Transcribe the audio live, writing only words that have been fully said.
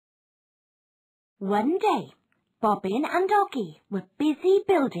One day, Bobbin and Oggy were busy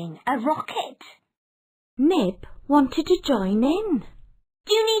building a rocket. Nib wanted to join in.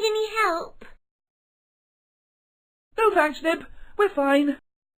 Do you need any help? No thanks, Nib. We're fine.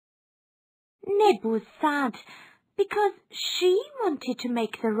 Nib was sad because she wanted to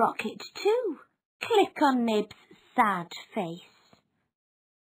make the rocket too. Click on Nib's sad face.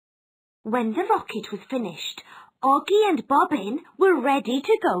 When the rocket was finished, Oggy and Bobbin were ready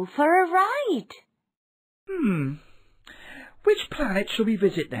to go for a ride. Which planet shall we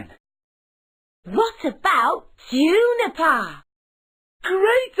visit then? What about Juniper?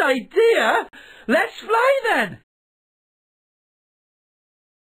 Great idea! Let's fly then!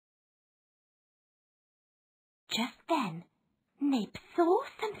 Just then, Nib saw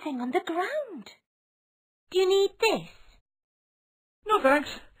something on the ground. Do you need this? No thanks.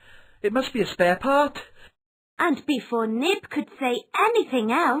 It must be a spare part. And before Nib could say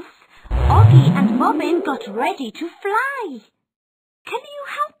anything else, Oggy and Bobbin got ready to fly. Can you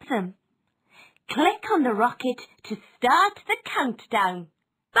help them? Click on the rocket to start the countdown.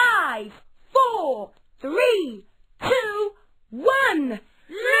 5, 4, 3, 2, 1.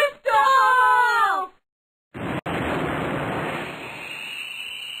 Lift off!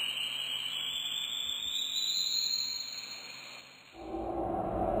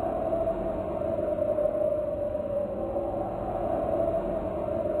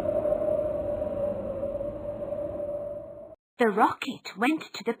 The rocket went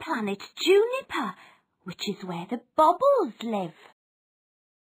to the planet Juniper, which is where the Bobbles live.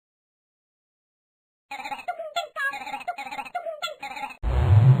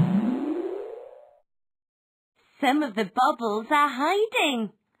 Some of the Bobbles are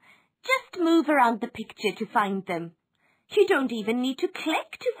hiding. Just move around the picture to find them. You don't even need to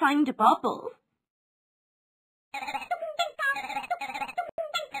click to find a Bobble.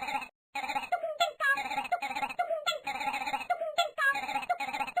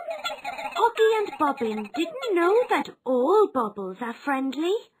 Oggy and Bobbin didn't know that all Bobbles are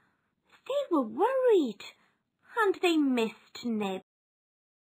friendly. They were worried, and they missed Nib.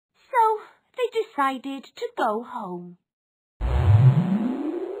 So they decided to go home.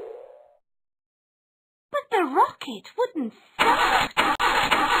 But the rocket wouldn't start.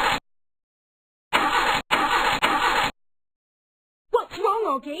 What's wrong,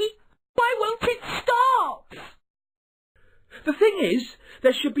 Oggy? Why won't it stop? The thing is,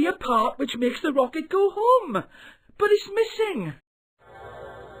 there should be a part which makes the rocket go home, but it's missing.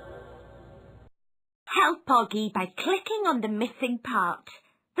 Help Oggy by clicking on the missing part,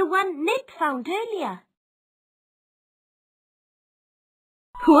 the one Nib found earlier.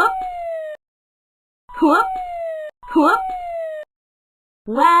 Whoop! Whoop! Whoop!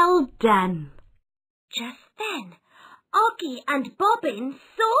 Well done. Just then, Oggy and Bobbin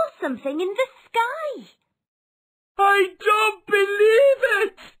saw something in the sky. I don't believe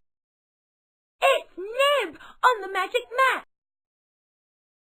it! It's Nib on the magic map.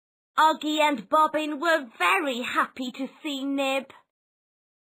 Oggy and Bobbin were very happy to see Nib.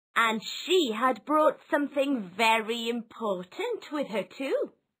 And she had brought something very important with her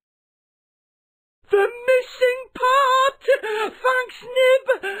too. The missing part! Thanks,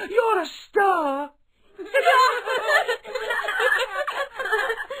 Nib! You're a star!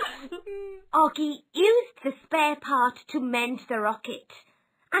 Oggy used the spare part to mend the rocket,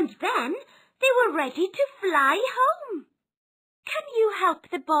 and then they were ready to fly home. Can you help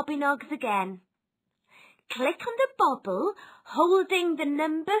the Bobinogs again? Click on the bobble holding the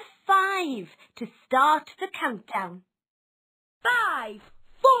number 5 to start the countdown. 5,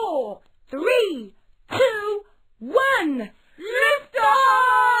 4, 3, 2, 1. Lift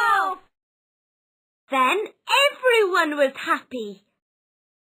off! Then everyone was happy.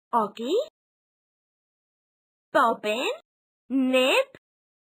 Oggy, Bobbin, Nib,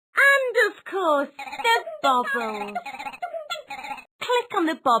 and of course the Bobbles. Click on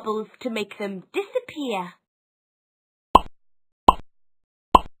the Bobbles to make them disappear.